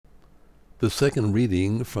The second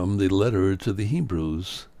reading from the letter to the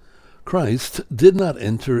Hebrews. Christ did not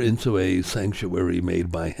enter into a sanctuary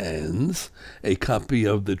made by hands, a copy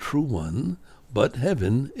of the true one, but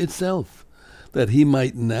heaven itself, that he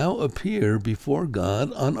might now appear before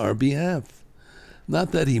God on our behalf.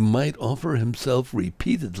 Not that he might offer himself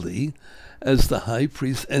repeatedly, as the high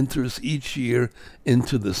priest enters each year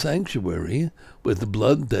into the sanctuary with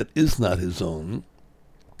blood that is not his own.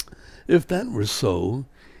 If that were so,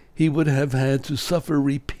 he would have had to suffer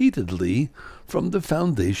repeatedly from the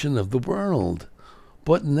foundation of the world.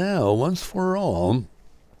 But now, once for all,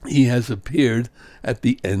 he has appeared at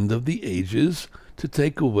the end of the ages to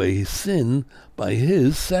take away sin by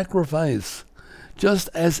his sacrifice. Just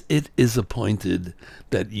as it is appointed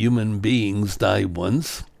that human beings die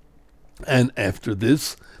once, and after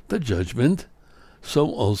this the judgment,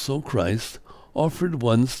 so also Christ, offered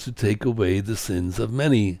once to take away the sins of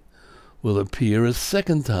many, will appear a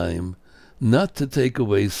second time, not to take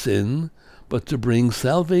away sin, but to bring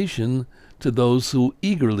salvation to those who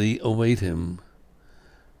eagerly await him.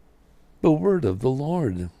 The word of the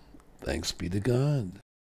Lord. Thanks be to God.